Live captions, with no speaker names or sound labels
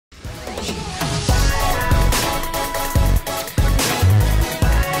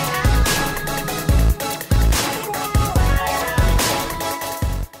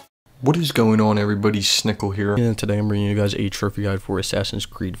What is going on, everybody? Snickel here, and today I'm bringing you guys a trophy guide for Assassin's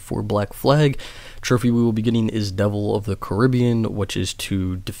Creed 4 Black Flag. Trophy we will be getting is Devil of the Caribbean, which is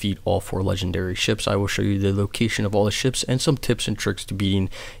to defeat all 4 legendary ships. I will show you the location of all the ships and some tips and tricks to beating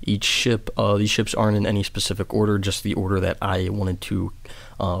each ship. These ships aren't in any specific order, just the order that I wanted to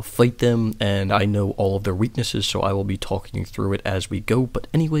fight them, and I know all of their weaknesses, so I will be talking you through it as we go. But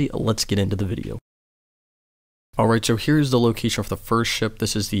anyway, let's get into the video. Alright, so here's the location of the first ship.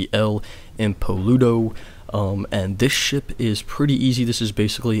 This is the El Impoluto, and this ship is pretty easy. This is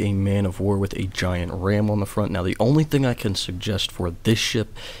basically a man of war with a giant ram on the front. Now, the only thing I can suggest for this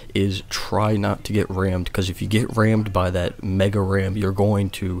ship is try not to get rammed, because if you get rammed by that mega ram, you're going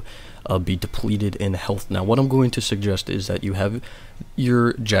to be depleted in health. Now, what I'm going to suggest is that you have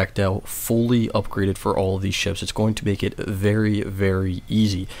your Jackdaw fully upgraded for all of these ships. It's going to make it very, very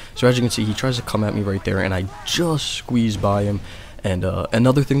easy. So as you can see, he tries to come at me right there, and I just squeeze by him. And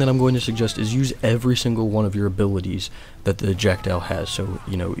another thing that I'm going to suggest is use every single one of your abilities that the Jackdaw has. So,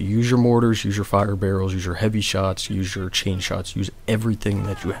 you know, use your mortars, use your fire barrels, use your heavy shots, use your chain shots, use everything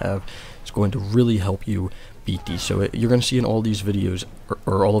that you have. It's going to really help you beat these. So you're going to see in all these videos,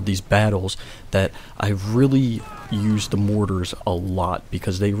 or all of these battles, that I really use the mortars a lot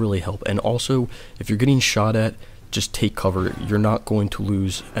because they really help. And also, if you're getting shot at, just take cover. You're not going to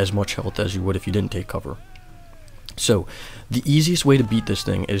lose as much health as you would if you didn't take cover. So, the easiest way to beat this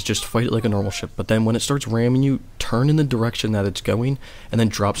thing is just fight it like a normal ship, but then when it starts ramming you, turn in the direction that it's going, and then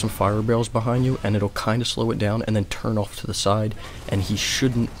drop some fire barrels behind you, and it'll kind of slow it down, and then turn off to the side, and he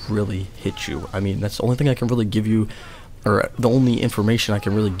shouldn't really hit you. I mean, that's the only thing I can really give you, or the only information I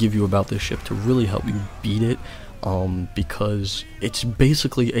can really give you about this ship to really help you beat it, because it's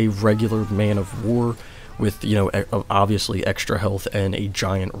basically a regular man of war with, you know, obviously extra health and a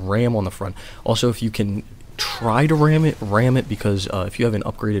giant ram on the front. Also, if you can try to ram it, because if you have an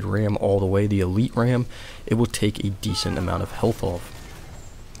upgraded ram all the way, the elite ram, it will take a decent amount of health off.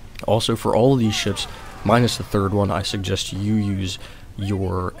 Also, for all of these ships, minus the third one, I suggest you use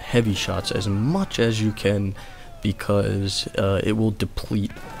your heavy shots as much as you can, because it will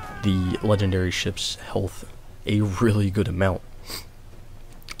deplete the legendary ship's health a really good amount.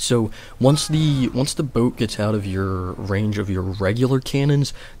 So once the boat gets out of your range of your regular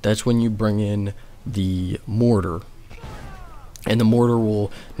cannons, that's when you bring in the mortar, and the mortar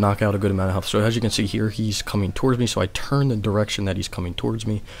will knock out a good amount of health. So as you can see here, he's coming towards me, so I turn the direction that he's coming towards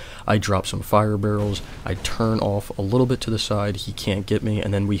me. I drop some fire barrels, I turn off a little bit to the side, he can't get me,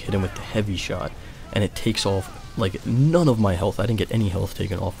 and then we hit him with the heavy shot, and it takes off like none of my health. I didn't get any health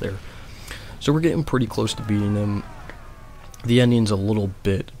taken off there. So we're getting pretty close to beating him. The ending's a little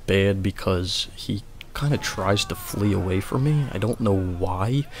bit bad because he kind of tries to flee away from me. I don't know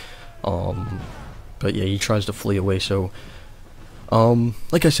why. But yeah, he tries to flee away. So,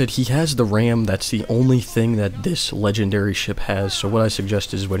 like I said, he has the ram. That's the only thing that this legendary ship has. So what I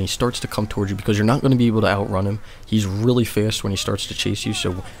suggest is when he starts to come towards you, because you're not going to be able to outrun him, he's really fast when he starts to chase you.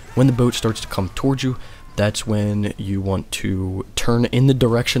 So when the boat starts to come towards you, that's when you want to turn in the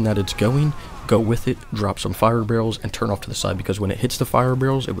direction that it's going, go with it, drop some fire barrels, and turn off to the side, because when it hits the fire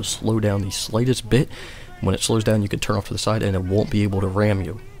barrels, it will slow down the slightest bit. When it slows down, you can turn off to the side, and it won't be able to ram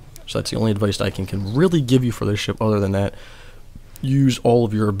you. So that's the only advice I can really give you for this ship. Other than that, use all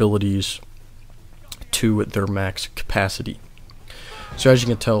of your abilities to their max capacity. So as you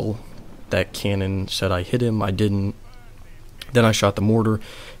can tell, that cannon said I hit him. I didn't. Then I shot the mortar.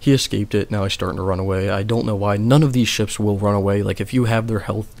 He escaped it. Now he's starting to run away. I don't know why. None of these ships will run away. Like, if you have their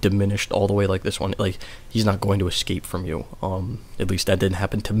health diminished all the way like this one, like, he's not going to escape from you. At least that didn't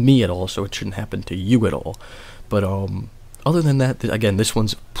happen to me at all, so it shouldn't happen to you at all. But other than that, again, this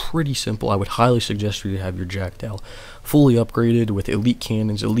one's pretty simple. I would highly suggest you to have your Jackdaw fully upgraded with elite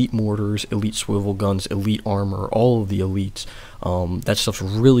cannons, elite mortars, elite swivel guns, elite armor, all of the elites. That stuff's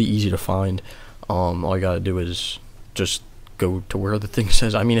really easy to find. All you gotta do is just go to where the thing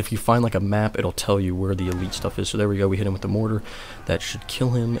says. I mean, if you find like a map, it'll tell you where the elite stuff is. So there we go. We hit him with the mortar. That should kill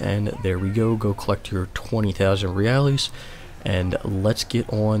him. And there we go. Go collect your 20,000 reales. And let's get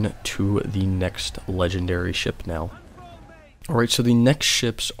on to the next legendary ship now. Alright, so the next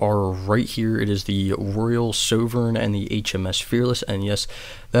ships are right here. It is the Royal Sovereign and the HMS Fearless, and yes,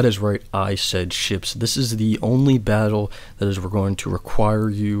 that is right, I said ships. This is the only battle that we're going to require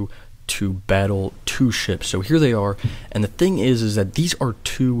you to battle 2 ships. So here they are, and the thing is that these are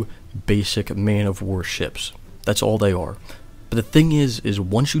 2 basic man of war ships. That's all they are. But the thing is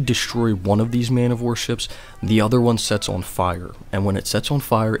once you destroy one of these Man of War ships, the other one sets on fire. And when it sets on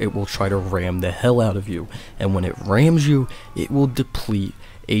fire, it will try to ram the hell out of you. And when it rams you, it will deplete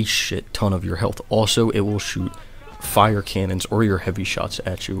a shit ton of your health. Also, it will shoot fire cannons or your heavy shots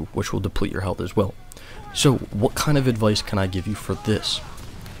at you, which will deplete your health as well. So, what kind of advice can I give you for this?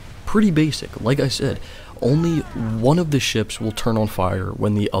 Pretty basic. Like I said, only one of the ships will turn on fire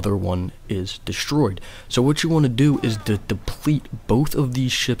when the other one is destroyed. So what you want to do is to deplete both of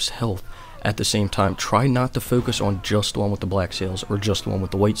these ships' health at the same time. Try not to focus on just the one with the black sails or just the one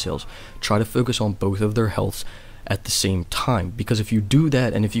with the white sails. Try to focus on both of their healths at the same time, because if you do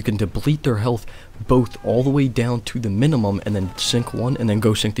that, and if you can deplete their health both all the way down to the minimum and then sink one and then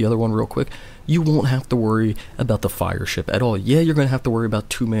go sink the other one real quick, you won't have to worry about the fire ship at all. Yeah, you're going to have to worry about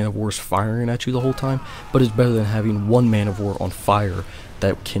 2 Man of Wars firing at you the whole time, but it's better than having 1 Man of War on fire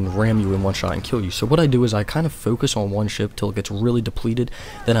that can ram you in one shot and kill you. So what I do is I kind of focus on one ship till it gets really depleted,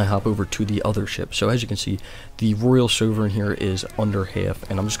 then I hop over to the other ship. So as you can see, the Royal Sovereign here is under half,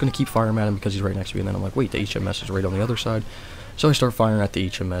 and I'm just going to keep firing at him because he's right next to me, and then I'm like, wait, the HMS is right on the other side. So I start firing at the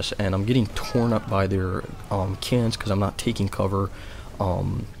HMS, and I'm getting torn up by their cannons because I'm not taking cover.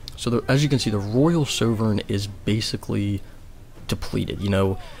 As you can see, the Royal Sovereign is basically depleted. You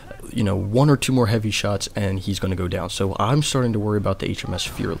know, 1 or 2 more heavy shots and he's going to go down. So I'm starting to worry about the HMS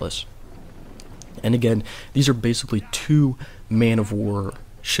Fearless. And again, these are basically 2 Man of War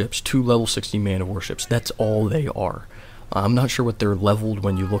ships, 2 level 60 Man of War ships. That's all they are. I'm not sure what they're leveled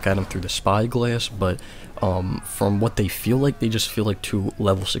when you look at them through the spyglass, but from what they feel like, they just feel like 2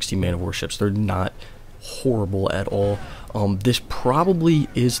 level 60 Man of War ships. They're not horrible at all. This probably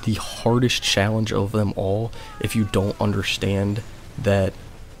is the hardest challenge of them all if you don't understand that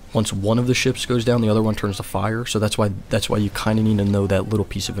once one of the ships goes down, the other one turns to fire. So that's why you kind of need to know that little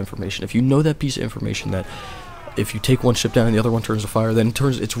piece of information. If you know that piece of information, that if you take one ship down and the other one turns to fire, then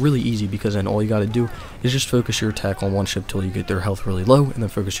it's really easy, because then all you got to do is just focus your attack on one ship till you get their health really low, and then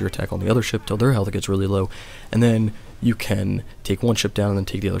focus your attack on the other ship till their health gets really low, and then you can take one ship down and then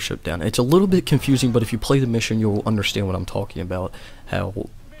take the other ship down. It's a little bit confusing, but if you play the mission, you'll understand what I'm talking about.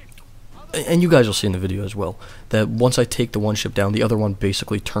 And you guys will see in the video as well, that once I take the one ship down, the other one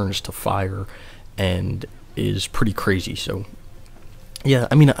basically turns to fire and is pretty crazy. So yeah,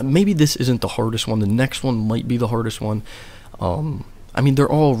 I mean, maybe this isn't the hardest one. The next one might be the hardest one. I mean,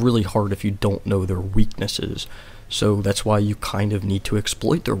 they're all really hard if you don't know their weaknesses. So that's why you kind of need to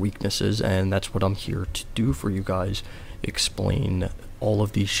exploit their weaknesses, and that's what I'm here to do for you guys, explain all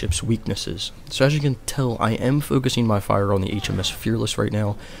of these ships' weaknesses. So as you can tell, I am focusing my fire on the HMS Fearless right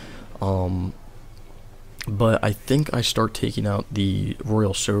now. But I think I start taking out the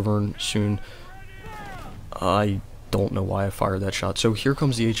Royal Sovereign soon. I don't know why I fired that shot. So here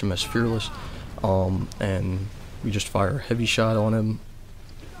comes the HMS Fearless, and we just fire a heavy shot on him.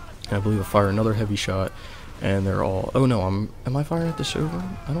 And I believe I fire another heavy shot, and they're all, oh no, am I firing at the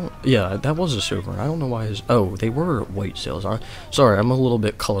Sovereign? Yeah, that was a Sovereign. I don't know why oh, they were white sails. Sorry, I'm a little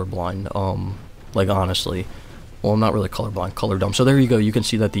bit colorblind, like honestly. Well, I'm not really colorblind, color dumb. So there you go, you can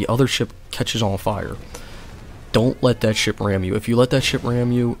see that the other ship catches on fire. Don't let that ship ram you. If you let that ship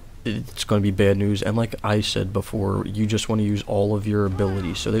ram you, it's going to be bad news. And like I said before, you just want to use all of your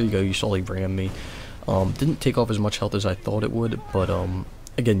abilities. So there you go, you saw he rammed me. Didn't take off as much health as I thought it would, but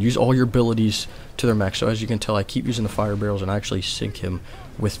again, use all your abilities to their max. So as you can tell, I keep using the fire barrels, and I actually sink him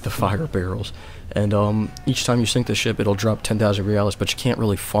with the fire barrels. And each time you sink the ship, it'll drop 10,000 reales, but you can't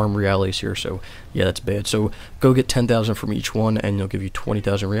really farm reales here, so yeah, that's bad. So go get 10,000 from each one, and they'll give you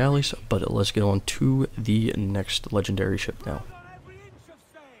 20,000 reales. But let's get on to the next legendary ship now.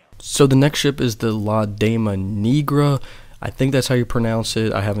 So the next ship is the La Dama Negra. I think that's how you pronounce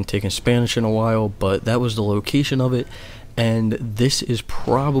it. I haven't taken Spanish in a while, but that was the location of it. And this is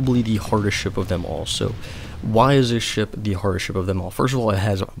probably the hardest ship of them all. So why is this ship the hardest ship of them all? First of all, it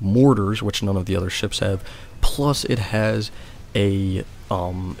has mortars, which none of the other ships have. Plus, it has a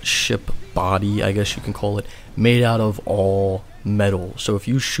ship body, I guess you can call it, made out of all metal. So if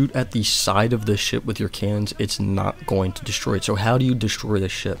you shoot at the side of the ship with your cannons, it's not going to destroy it. So how do you destroy the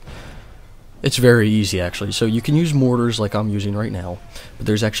ship? It's very easy, actually. So you can use mortars like I'm using right now, but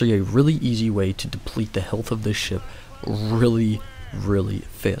there's actually a really easy way to deplete the health of this ship really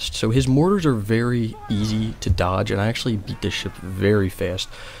fast. So his mortars are very easy to dodge, and I actually beat this ship very fast.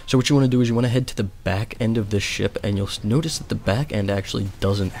 So what you want to do is you want to head to the back end of this ship, and you'll notice that the back end actually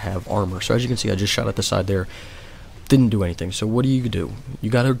doesn't have armor. So as you can see, I just shot at the side there, didn't do anything. So what do? You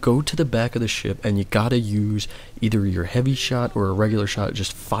gotta go to the back of the ship, and you gotta use either your heavy shot or a regular shot.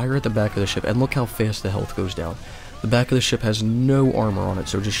 Just fire at the back of the ship, and look how fast the health goes down. The back of the ship has no armor on it,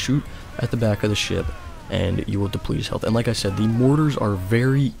 so just shoot at the back of the ship, and you will deplete his health. And like I said, the mortars are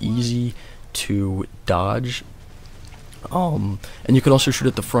very easy to dodge. And you can also shoot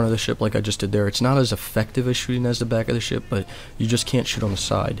at the front of the ship like I just did there. It's not as effective as shooting as the back of the ship, but you just can't shoot on the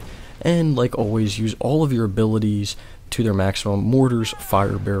side. And like always, use all of your abilities to their maximum. Mortars,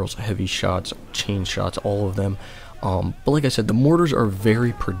 fire barrels, heavy shots, chain shots, all of them. But like I said, the mortars are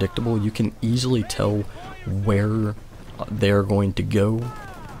very predictable. You can easily tell where they're going to go,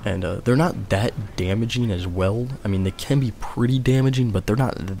 and they're not that damaging as well. I mean, they can be pretty damaging, but they're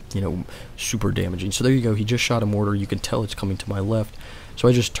not, you know, super damaging. So there you go. He just shot a mortar. You can tell it's coming to my left. So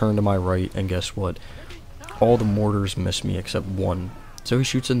I just turned to my right, and guess what? All the mortars miss me except one. So he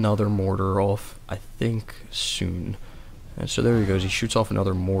shoots another mortar off, I think, soon. And so there he goes. He shoots off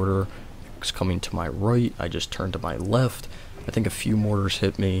another mortar. It's coming to my right. I just turned to my left. I think a few mortars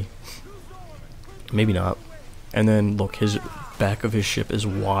hit me. Maybe not. And then, look, his back of his ship is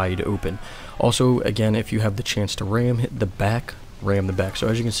wide open. Also, again, if you have the chance to ram the back. So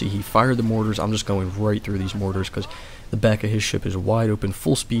as you can see, he fired the mortars. I'm just going right through these mortars because the back of his ship is wide open,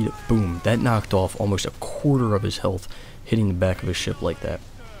 full speed. Boom. That knocked off almost a quarter of his health, hitting the back of his ship like that.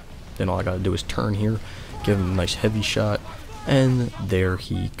 Then all I gotta do is turn here, give him a nice heavy shot, and there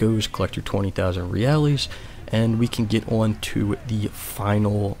he goes. Collect your 20,000 reales, and we can get on to the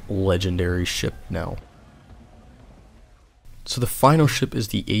final legendary ship now. So the final ship is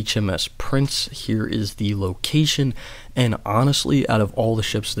the HMS Prince. Here is the location, and honestly, out of all the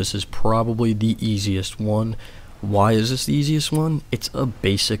ships, this is probably the easiest one. Why is this the easiest one? It's a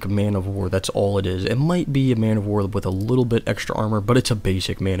basic man of war, that's all it is. It might be a man of war with a little bit extra armor, but it's a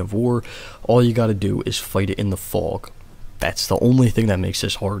basic man of war. All you gotta do is fight it in the fog. That's the only thing that makes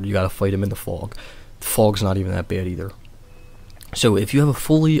this hard. You gotta fight him in the fog. The fog's not even that bad either. So if you have a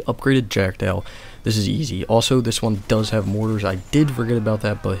fully upgraded Jackdaw, this is easy. Also, this one does have mortars. I did forget about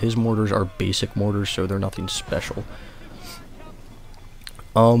that, but his mortars are basic mortars, so they're nothing special.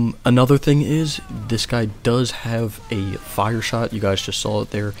 Another thing is, this guy does have a fire shot. You guys just saw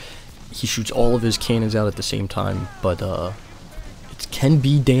it there. He shoots all of his cannons out at the same time, but it can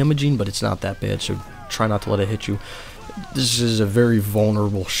be damaging, but it's not that bad, so try not to let it hit you. This is a very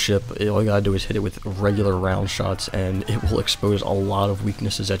vulnerable ship. All you gotta do is hit it with regular round shots, and it will expose a lot of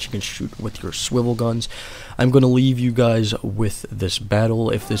weaknesses that you can shoot with your swivel guns. I'm gonna leave you guys with this battle.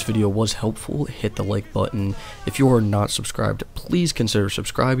 If this video was helpful, hit the like button. If you are not subscribed, please consider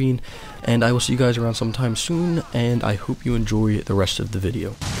subscribing, and I will see you guys around sometime soon, and I hope you enjoy the rest of the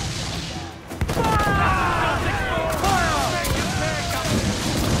video.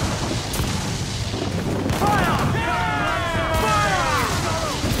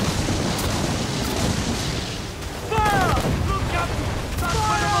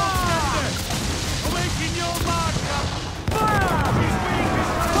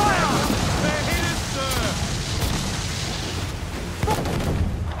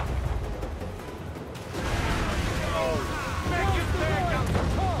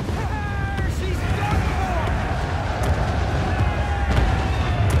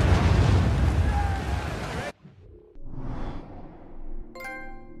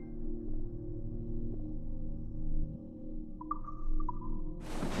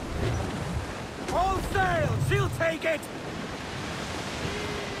 She'll take it!